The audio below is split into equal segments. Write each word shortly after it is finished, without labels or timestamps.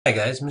Hi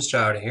guys, Mr.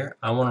 Auwerda here.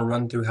 I want to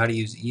run through how to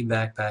use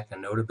ebackpack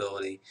and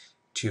notability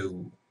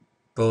to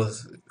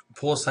both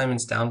pull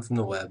assignments down from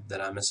the web that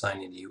I'm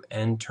assigning to you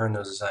and turn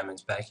those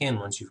assignments back in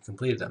once you've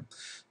completed them.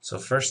 So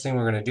first thing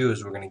we're going to do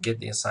is we're going to get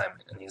the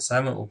assignment, and the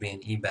assignment will be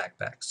in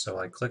ebackpack. So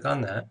I click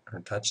on that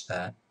or touch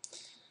that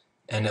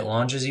and it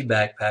launches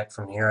ebackpack.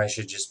 From here I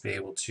should just be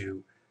able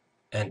to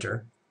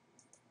enter,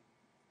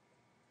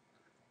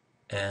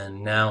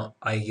 and now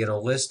I get a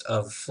list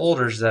of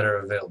folders that are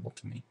available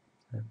to me.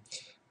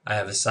 I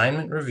have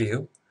assignment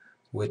review,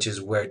 which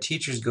is where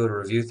teachers go to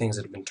review things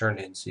that have been turned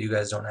in, so you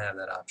guys don't have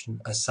that option.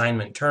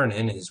 Assignment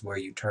turn-in is where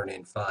you turn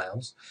in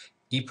files.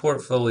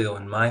 ePortfolio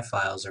and My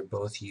Files are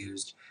both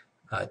used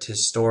to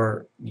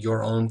store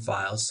your own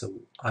files,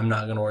 so I'm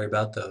not going to worry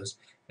about those.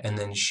 And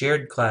then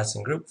shared class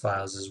and group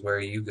files is where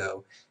you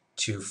go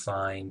to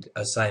find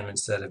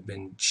assignments that have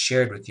been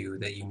shared with you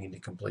that you need to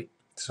complete.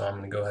 So I'm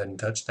going to go ahead and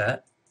touch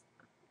that.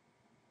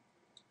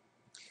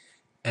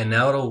 And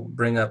now it'll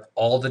bring up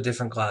all the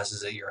different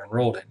classes that you're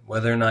enrolled in.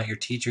 Whether or not your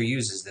teacher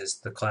uses this,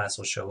 the class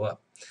will show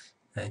up.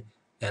 Okay?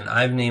 And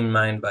I've named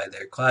mine by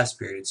their class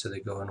period, so they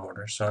go in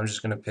order. So I'm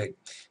just going to pick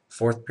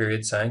 4th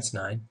period, Science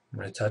 9. I'm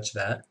going to touch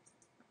that.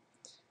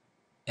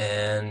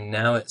 And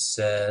now it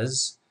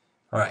says,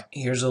 alright,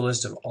 here's a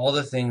list of all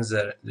the things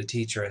that the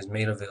teacher has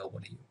made available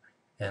to you.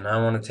 And I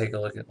want to take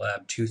a look at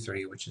Lab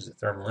 2-3, which is a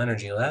thermal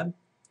energy lab.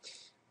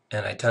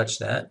 And I touch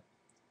that,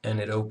 and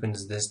it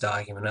opens this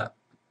document up.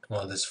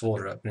 Well, this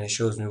folder up, and it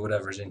shows me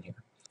whatever's in here.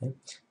 Okay.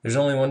 There's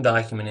only one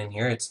document in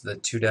here. It's the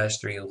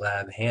 2-3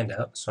 lab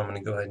handout, so I'm going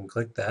to go ahead and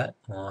click that,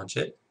 launch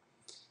it,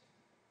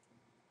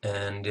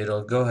 and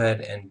it'll go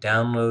ahead and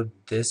download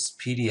this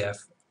PDF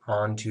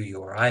onto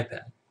your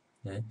iPad.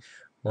 Okay.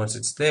 Once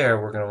it's there,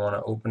 we're going to want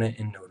to open it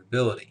in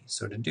Notability.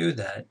 So to do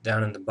that,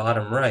 down in the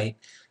bottom right,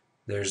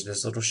 there's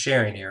this little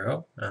sharing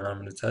arrow, and I'm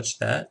going to touch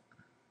that,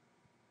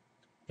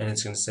 and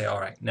it's going to say,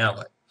 alright, now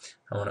what?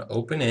 I want to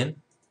open in,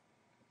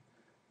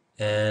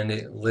 and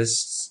it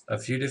lists a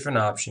few different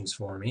options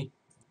for me.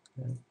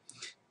 Okay.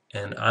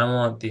 And I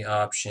want the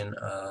option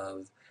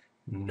of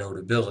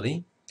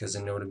Notability, because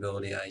in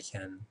Notability I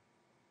can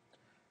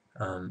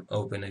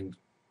open and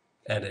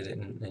edit it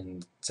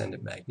and send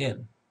it back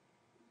in.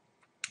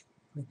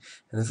 And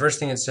the first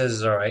thing it says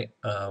is, alright,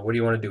 what do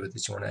you want to do with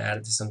this? You want to add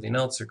it to something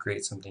else or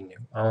create something new?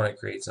 I want to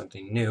create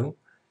something new.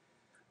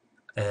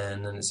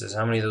 And then it says,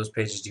 how many of those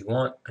pages do you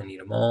want? I need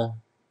them all.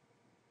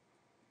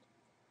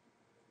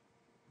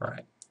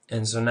 Alright,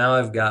 and so now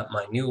I've got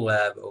my new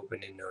lab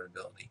open in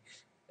Notability.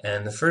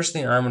 And the first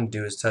thing I'm going to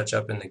do is touch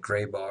up in the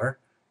gray bar,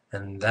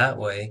 and that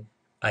way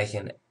I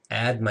can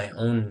add my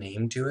own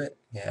name to it.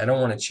 Yeah, I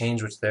don't want to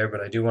change what's there,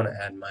 but I do want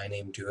to add my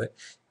name to it.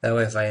 That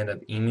way if I end up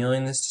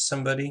emailing this to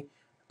somebody,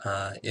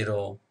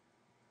 it'll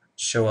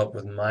show up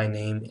with my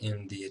name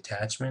in the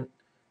attachment,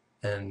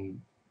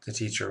 and the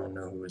teacher will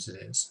know who it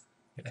is.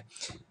 Okay,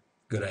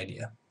 good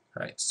idea.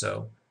 Alright,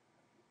 so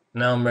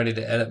now I'm ready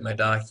to edit my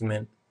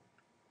document.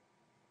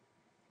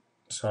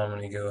 So I'm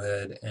going to go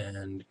ahead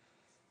and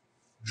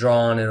draw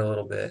on it a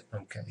little bit.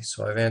 Okay,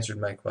 so I've answered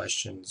my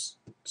questions.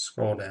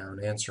 Scroll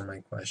down, answer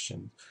my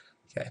questions.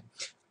 Okay,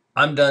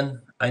 I'm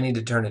done. I need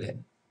to turn it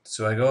in.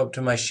 So I go up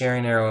to my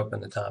sharing arrow up in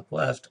the top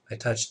left. I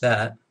touch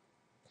that,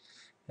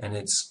 and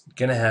it's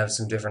going to have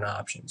some different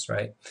options,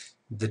 right?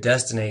 The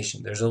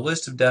destination. There's a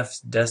list of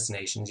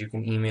destinations. You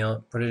can email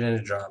it, put it in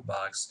a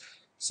Dropbox,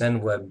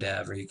 send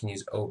WebDAV, or you can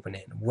use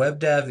OpenIn.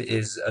 WebDAV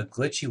is a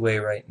glitchy way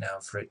right now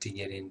for it to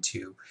get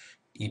into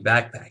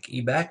ebackpack.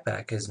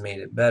 ebackpack has made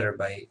it better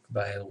by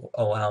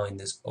allowing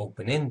this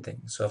open in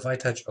thing. So if I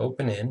touch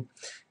open in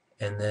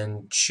and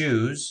then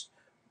choose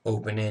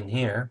open in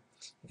here,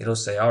 it'll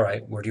say,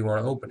 alright, where do you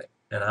want to open it?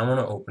 And I want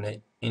to open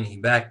it in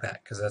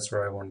ebackpack because that's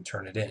where I want to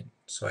turn it in.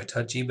 So I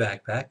touch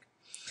ebackpack,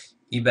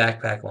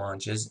 ebackpack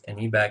launches, and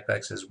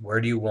ebackpack says,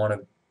 where do you want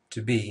it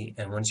to be?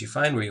 And once you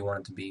find where you want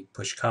it to be,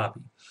 push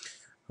copy.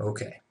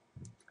 Okay.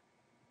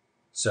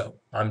 So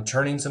I'm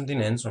turning something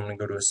in, so I'm going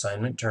to go to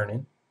assignment turn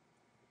in.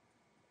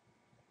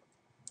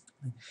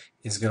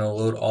 It's going to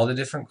load all the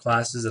different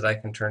classes that I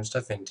can turn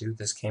stuff into.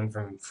 This came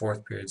from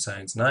 4th period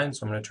Science 9,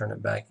 so I'm going to turn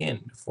it back in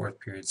to 4th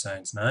period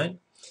Science 9.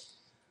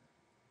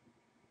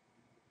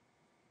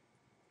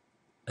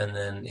 And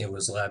then it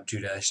was Lab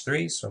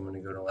 2-3, so I'm going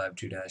to go to Lab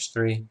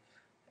 2-3.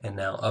 And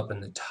now up in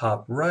the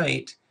top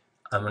right,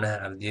 I'm going to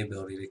have the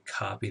ability to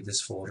copy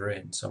this folder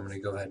in. So I'm going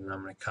to go ahead and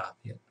I'm going to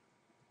copy it.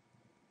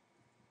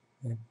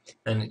 Okay.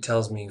 And it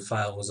tells me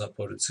file was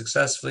uploaded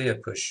successfully. I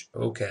push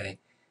OK.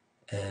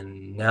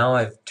 And now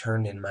I've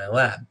turned in my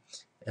lab.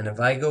 And if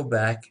I go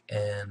back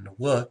and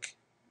look,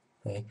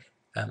 okay,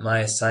 at my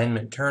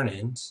assignment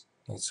turn-ins,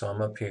 okay, so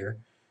I'm up here,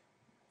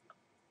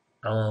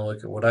 I want to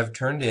look at what I've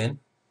turned in.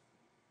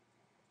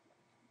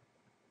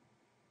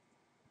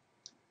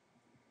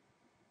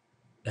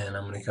 And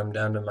I'm going to come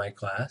down to my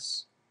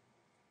class,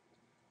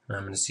 and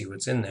I'm going to see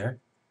what's in there.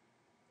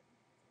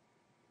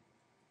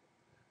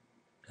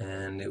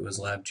 And it was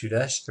Lab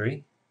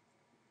 2-3.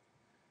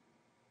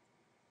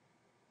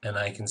 And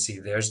I can see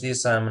there's the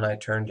assignment I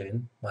turned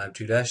in, Lab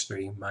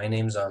 2-3. My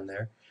name's on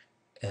there.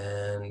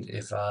 And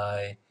if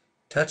I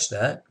touch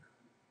that,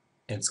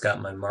 it's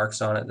got my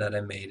marks on it that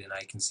I made, and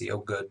I can see, oh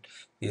good,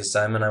 the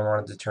assignment I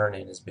wanted to turn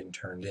in has been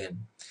turned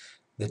in.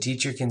 The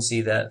teacher can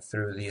see that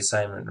through the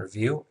assignment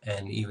review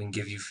and even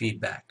give you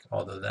feedback,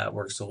 although that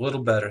works a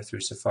little better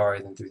through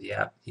Safari than through the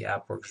app. The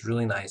app works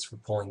really nice for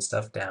pulling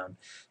stuff down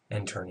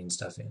and turning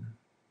stuff in.